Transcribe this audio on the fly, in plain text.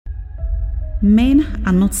Men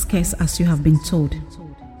are not scarce as you have been told.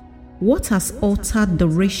 What has altered the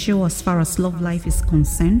ratio as far as love life is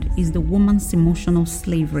concerned is the woman's emotional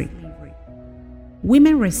slavery.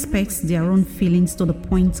 Women respect their own feelings to the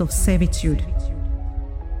point of servitude.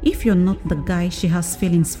 If you're not the guy she has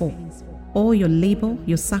feelings for, all your labor,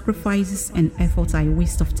 your sacrifices and effort are a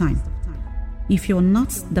waste of time. If you're not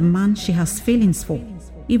the man she has feelings for,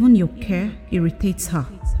 even your care irritates her.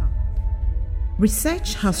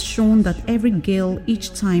 Research has shown that every girl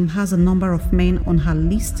each time has a number of men on her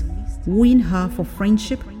list wooing her for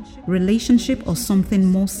friendship, relationship or something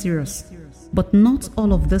more serious. But not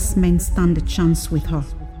all of these men stand a chance with her.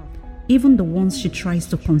 Even the ones she tries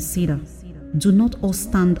to consider do not all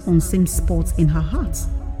stand on same spots in her heart.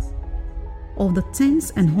 Of the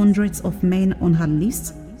tens and hundreds of men on her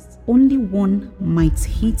list, only one might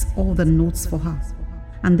hit all the notes for her,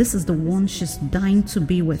 and this is the one she's dying to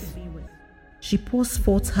be with. She pours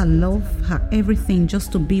forth her love, her everything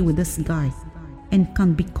just to be with this guy, and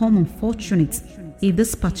can become unfortunate if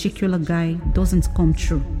this particular guy doesn't come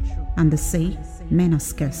true. And they say men are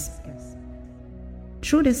scarce.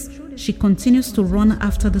 Through this, she continues to run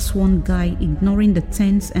after this one guy, ignoring the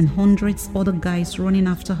tens and hundreds other guys running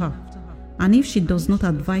after her. And if she does not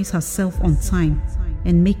advise herself on time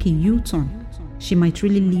and make a U-turn, she might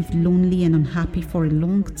really live lonely and unhappy for a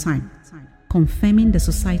long time, confirming the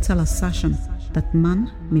societal assertion that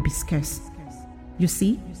man may be scarce. You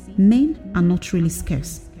see, men are not really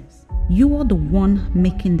scarce. You are the one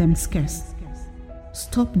making them scarce.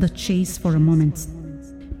 Stop the chase for a moment.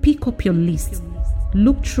 Pick up your list.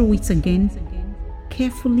 Look through it again.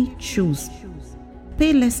 Carefully choose.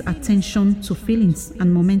 Pay less attention to feelings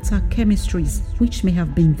and momental chemistries which may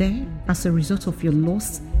have been there as a result of your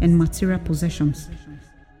loss and material possessions.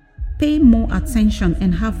 Pay more attention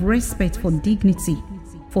and have respect for dignity,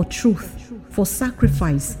 for truth, for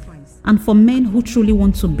sacrifice, and for men who truly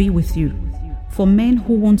want to be with you, for men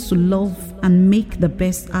who want to love and make the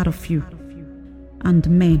best out of you. And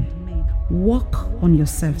men, work on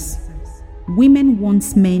yourselves. Women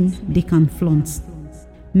want men they can flaunt,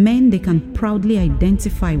 men they can proudly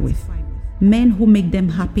identify with, men who make them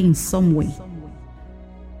happy in some way.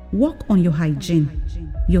 Work on your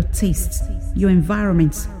hygiene, your taste, your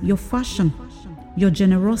environment, your fashion, your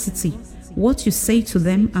generosity, what you say to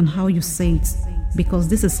them and how you say it, because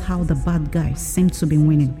this is how the bad guys seem to be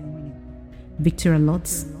winning. Victoria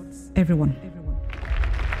Lutz, everyone.